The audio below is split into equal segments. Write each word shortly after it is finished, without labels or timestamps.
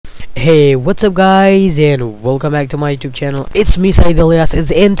Hey, what's up guys, and welcome back to my YouTube channel. It's me, Said Elias.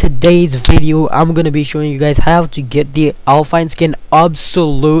 As in today's video, I'm gonna be showing you guys how to get the alpine skin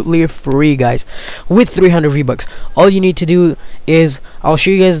absolutely free, guys, with 300 V-Bucks. All you need to do is, I'll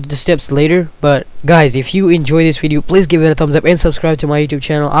show you guys the steps later, but guys, if you enjoy this video, please give it a thumbs up and subscribe to my YouTube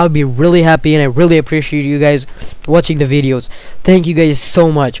channel. I'll be really happy, and I really appreciate you guys watching the videos. Thank you guys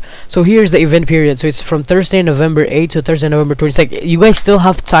so much. So here's the event period. So it's from Thursday November 8th to Thursday November 22nd. You guys still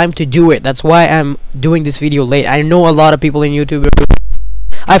have time to do it. That's why I'm doing this video late. I know a lot of people in YouTube.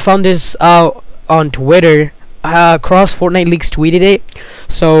 I found this out on Twitter. Cross Fortnite Leaks tweeted it,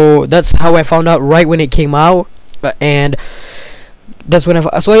 so that's how I found out right when it came out, and that's when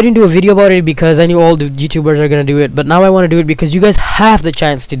so I didn't do a video about it because I knew all the YouTubers are gonna do it, but now I want to do it because you guys have the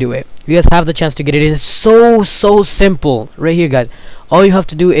chance to do it. You guys have the chance to get it. It's so simple right here, guys. All you have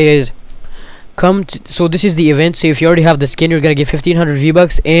to do is come to, so this is the event. So if you already have the skin, you're gonna get 1500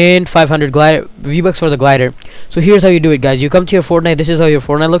 V-Bucks and 500 V-Bucks for the glider. So here's how you do it, guys. You come to your Fortnite. This is how your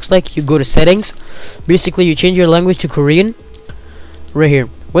Fortnite looks like. You go to settings. Basically, you change your language to Korean right here.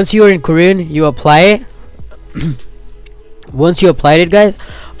 Once you're in Korean, you apply it. Once you applied it, guys,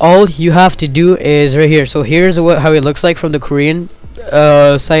 all you have to do is right here. So here's how it looks like from the Korean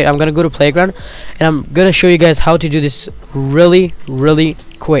site. I'm gonna go to playground, and I'm gonna show you guys how to do this really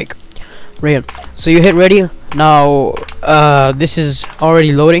quick. Right here. So you hit ready. Now this is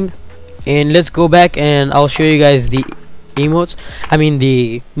already loading, and let's go back and I'll show you guys the emotes,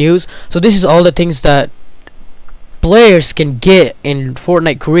 the news. So this is all the things that players can get in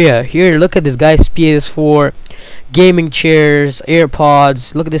Fortnite Korea. Here, look at this, guys. PS4, gaming chairs,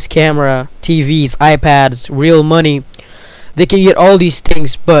 AirPods, look at this camera, TVs, iPads, real money. They can get all these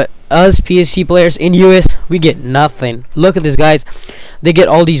things, but us PSC players in US, we get nothing. Look at this, guys. They get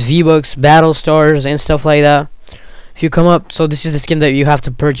all these V-Bucks, battle stars, and stuff like that. If you come up, so this is the skin that you have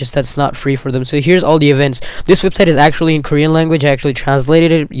to purchase that's not free for them. So here's all the events. This website is actually in Korean language. I actually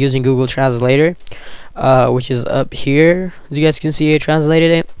translated it using Google Translator, which is up here. As you guys can see, I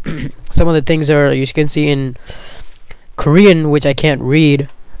translated it. Some of the things are, you can see, in Korean, which I can't read.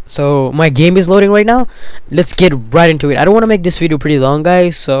 So my game is loading right now. Let's get right into it. I don't want to make this video pretty long,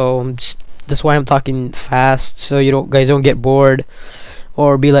 guys, so that's why I'm talking fast, so you guys don't get bored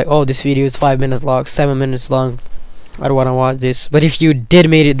or be like, oh, this video is 5 minutes long, 7 minutes long. I don't want to watch this. But if you did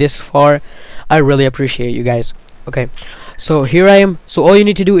made it this far, I really appreciate you guys. Okay, so here I am. So all you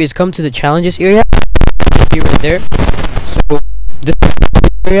need to do is come to the challenges area. See right there. So this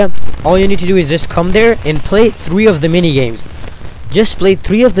area, all you need to do is just come there and play 3 of the mini games. Just play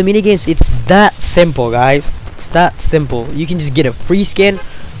 3 of the mini games. It's that simple, guys. It's that simple. You can just get a free skin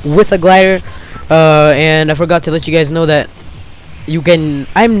with a glider. And I forgot to let you guys know that you can,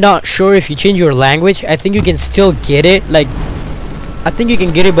 I'm not sure if you change your language, I think you can still get it. Like, I think you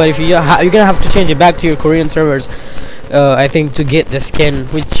can get it, but if you're gonna have to change it back to your Korean servers, I think, to get the skin,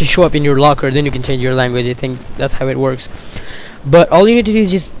 which should show up in your locker, then you can change your language. I think that's how it works. But all you need to do is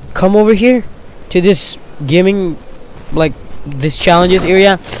just come over here to this gaming, like this challenges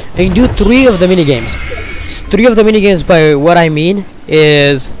area, and do 3 of the mini games. 3 of the mini games, by what I mean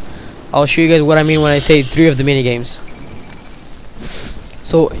is, I'll show you guys what I mean when I say 3 of the mini games.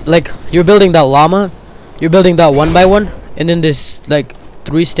 So like, you're building that llama, you're building that 1 by 1, and then this like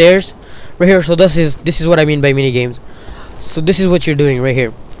 3 stairs right here. So this is what I mean by mini games. So this is what you're doing right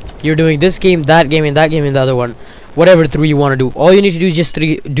here. You're doing this game, that game, and that game, and the other one. Whatever 3 you want to do. All you need to do is just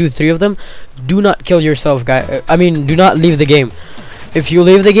do 3 of them. Do not kill yourself, guys. Do not leave the game. If you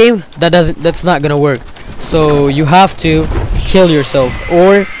leave the game, that's not gonna work. So you have to kill yourself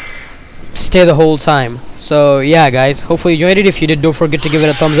or stay the whole time. So yeah, guys, hopefully you enjoyed it. If you did, don't forget to give it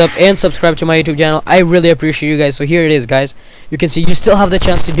a thumbs up and subscribe to my YouTube channel. I really appreciate you guys. So here it is, guys. You can see you still have the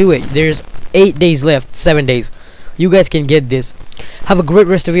chance to do it. There's 8 days left, 7 days. You guys can get this. Have a great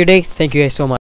rest of your day. Thank you guys so much.